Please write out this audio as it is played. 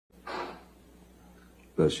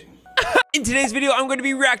Garcia. In today's video, I'm going to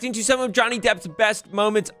be reacting to some of Johnny Depp's best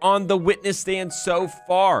moments on the witness stand so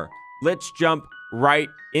far. Let's jump right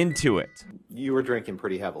into it. You were drinking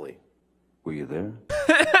pretty heavily. Were you there?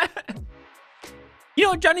 You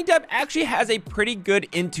know, Johnny Depp actually has a pretty good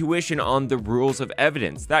intuition on the rules of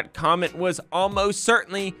evidence. That comment was almost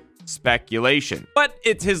certainly speculation. But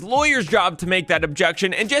it's his lawyer's job to make that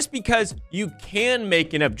objection, and just because you can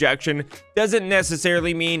make an objection doesn't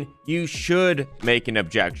necessarily mean you should make an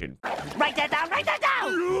objection. Write that down, write that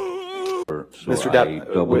down! So Mr.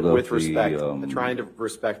 Depp, with respect, trying to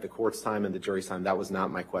respect the court's time and the jury's time, that was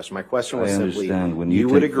not my question. My question was simply, when you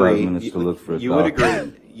would agree,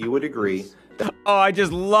 you would agree. Oh, I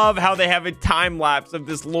just love how they have a time lapse of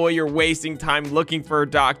this lawyer wasting time looking for a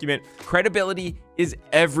document. Credibility is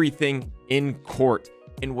everything in court,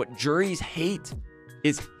 and what juries hate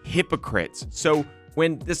is hypocrites. So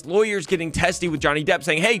when this lawyer's getting testy with Johnny Depp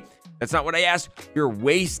saying, hey, that's not what I asked, you're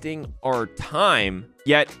wasting our time,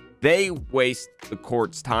 yet they waste the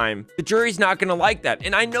court's time, the jury's not gonna like that.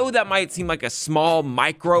 And I know that might seem like a small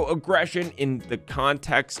microaggression in the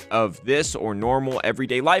context of this or normal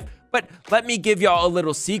everyday life, but let me give y'all a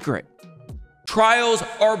little secret. Trials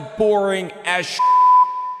are boring as shit.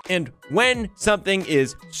 And when something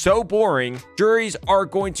is so boring, juries are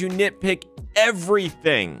going to nitpick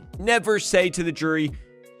everything. Never say to the jury,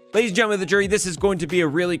 ladies and gentlemen of the jury, this is going to be a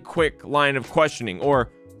really quick line of questioning, or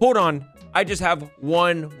hold on, I just have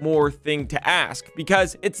one more thing to ask,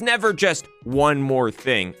 because it's never just one more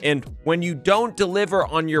thing. And when you don't deliver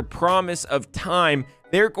on your promise of time,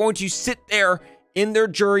 they're going to sit there in their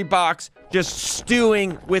jury box just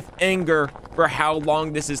stewing with anger for how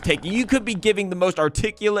long this is taking. You could be giving the most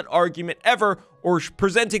articulate argument ever or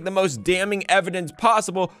presenting the most damning evidence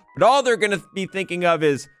possible, but all they're going to be thinking of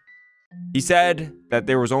is, he said that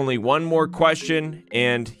there was only one more question,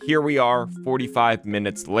 and here we are 45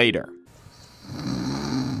 minutes later.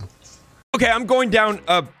 Okay, I'm going down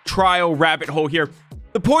a trial rabbit hole here.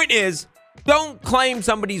 The point is, don't claim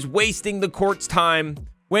somebody's wasting the court's time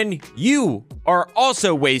when you are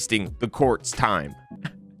also wasting the court's time.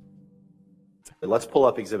 Let's pull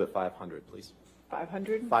up Exhibit 500, please.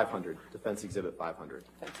 500? 500, Defense Exhibit 500.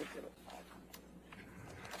 Defense Exhibit 500.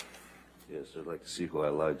 Yes, I'd like to see who I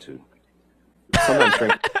lied to. Sometimes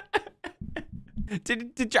drink.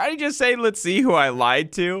 Did Johnny just say, let's see who I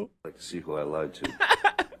lied to? I'd like to see who I lied to.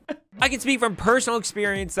 I can speak from personal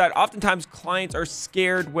experience that oftentimes clients are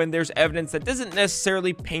scared when there's evidence that doesn't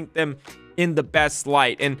necessarily paint them in the best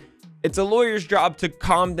light. And it's a lawyer's job to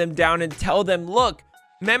calm them down and tell them, look,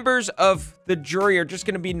 members of the jury are just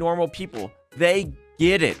going to be normal people. They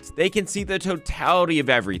get it. They can see the totality of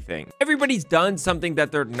everything. Everybody's done something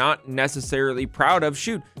that they're not necessarily proud of.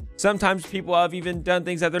 Shoot, sometimes people have even done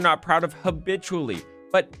things that they're not proud of habitually.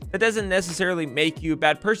 But that doesn't necessarily make you a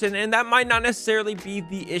bad person, and that might not necessarily be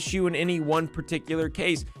the issue in any one particular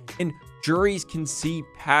case. And juries can see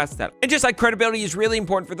past that. And just like credibility is really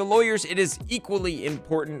important for the lawyers, it is equally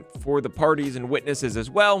important for the parties and witnesses as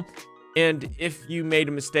well. And if you made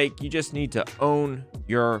a mistake, you just need to own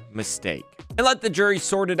your mistake and let the jury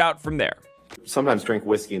sort it out from there. Sometimes drink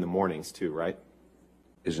whiskey in the mornings too, right?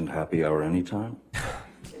 Isn't happy hour anytime?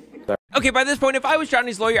 Okay, by this point, if I was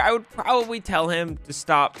Johnny's lawyer, I would probably tell him to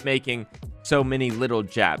stop making so many little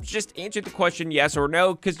jabs. Just answer the question yes or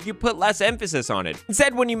no, because you put less emphasis on it.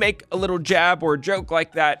 Instead, when you make a little jab or a joke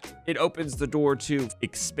like that, it opens the door to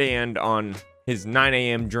expand on his 9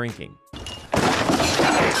 a.m. drinking.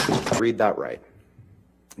 Read that right.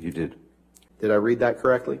 You did. Did I read that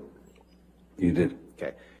correctly? You did.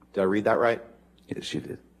 Okay. Did I read that right? Yes, you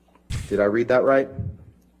did. Did I read that right?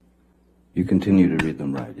 You continue to read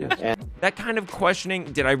them right, yes. That kind of questioning,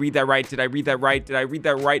 did I read that right? Did I read that right? Did I read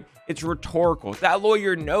that right? It's rhetorical. That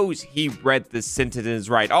lawyer knows he read the sentences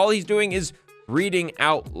right. All he's doing is reading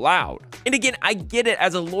out loud. And again, I get it.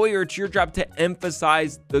 As a lawyer, it's your job to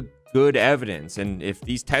emphasize the good evidence. And if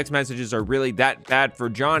these text messages are really that bad for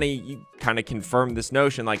Johnny, you kind of confirm this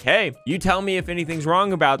notion like, hey, you tell me if anything's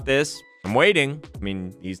wrong about this. I'm waiting. I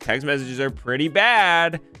mean, these text messages are pretty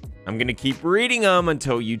bad. I'm gonna keep reading them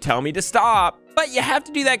until you tell me to stop. But you have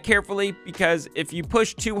to do that carefully, because if you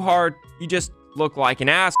push too hard, you just look like an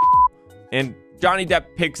ass. And Johnny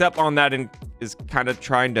Depp picks up on that and is kind of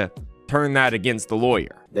trying to turn that against the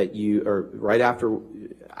lawyer. That you are right after,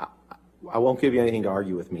 I won't give you anything to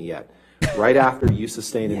argue with me yet. Right after you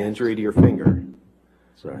sustained an injury to your finger.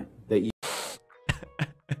 Sorry. That you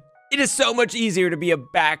It is so much easier to be a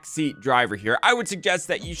backseat driver here. I would suggest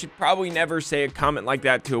that you should probably never say a comment like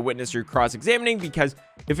that to a witness you're cross-examining, because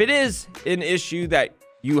if it is an issue that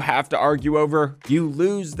you have to argue over, you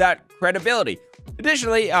lose that credibility.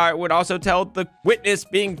 Additionally, I would also tell the witness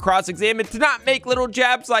being cross-examined to not make little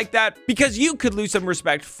jabs like that, because you could lose some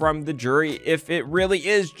respect from the jury if it really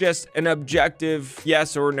is just an objective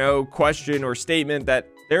yes or no question or statement that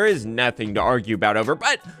there is nothing to argue about over.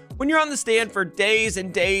 But when you're on the stand for days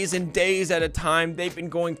and days and days at a time, they've been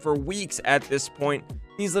going for weeks at this point,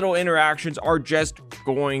 these little interactions are just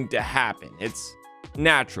going to happen. It's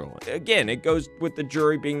natural. Again, it goes with the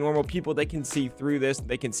jury being normal people. They can see through this.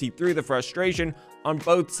 They can see through the frustration on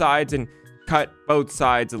both sides and cut both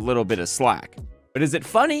sides a little bit of slack. But is it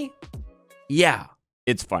funny? Yeah,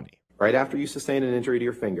 it's funny. Right after you sustain an injury to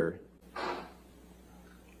your finger.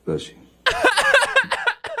 Bless you.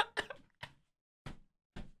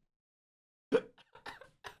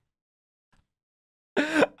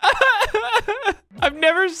 I've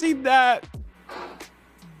never seen that.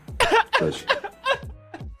 Bless you.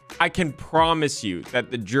 I can promise you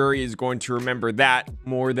that the jury is going to remember that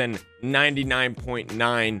more than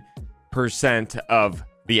 99.9% of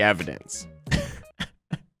the evidence.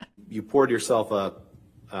 You poured yourself a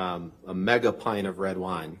mega pint of red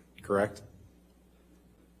wine, correct?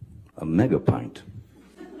 A mega pint.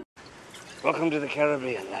 Welcome to the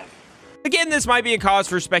Caribbean, then. Again, this might be a cause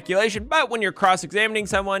for speculation, but when you're cross-examining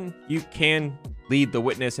someone, you can lead the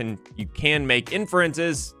witness and you can make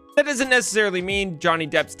inferences. That doesn't necessarily mean Johnny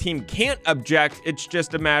Depp's team can't object. It's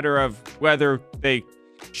just a matter of whether they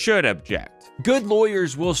should object. Good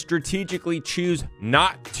lawyers will strategically choose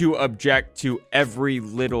not to object to every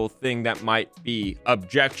little thing that might be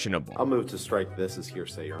objectionable. I'll move to strike this as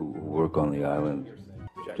hearsay, Your Honor. Work on the island.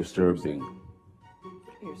 Disturbing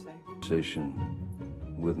Hearsay.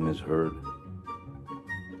 conversation with Ms. Heard.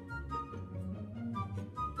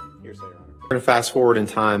 Hearsay, Your Honor. We're going to fast forward in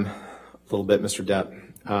time a little bit, Mr. Depp.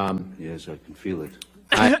 Yes, I can feel it.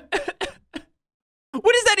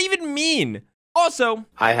 What does that even mean? Also,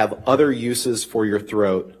 I have other uses for your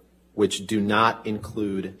throat which do not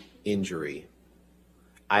include injury.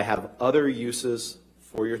 I have other uses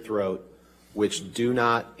for your throat which do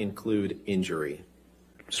not include injury.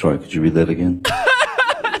 Sorry, could you read that again?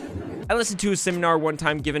 I listened to a seminar one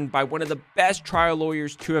time given by one of the best trial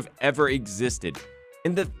lawyers to have ever existed.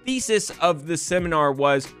 And the thesis of the seminar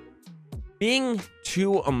was being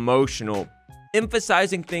too emotional,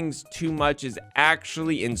 emphasizing things too much is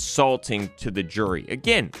actually insulting to the jury.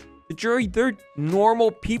 Again, the jury, they're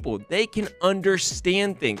normal people. They can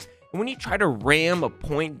understand things. And when you try to ram a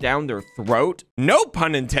point down their throat, no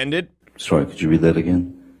pun intended, Sorry, could you read that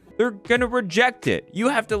again? they're gonna reject it. You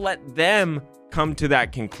have to let them come to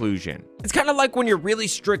that conclusion. It's kind of like when you're really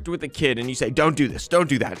strict with a kid and you say, don't do this, don't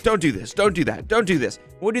do that, don't do this, don't do that, don't do this.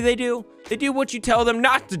 What do? They do what you tell them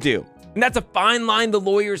not to do. And that's a fine line the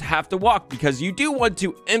lawyers have to walk, because you do want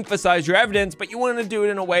to emphasize your evidence, but you want to do it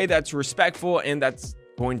in a way that's respectful and that's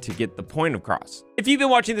going to get the point across. If you've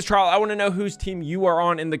been watching this trial, I want to know whose team you are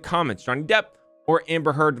on in the comments, Johnny Depp or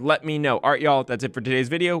Amber Heard. Let me know. All right, y'all, that's it for today's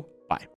video. Bye.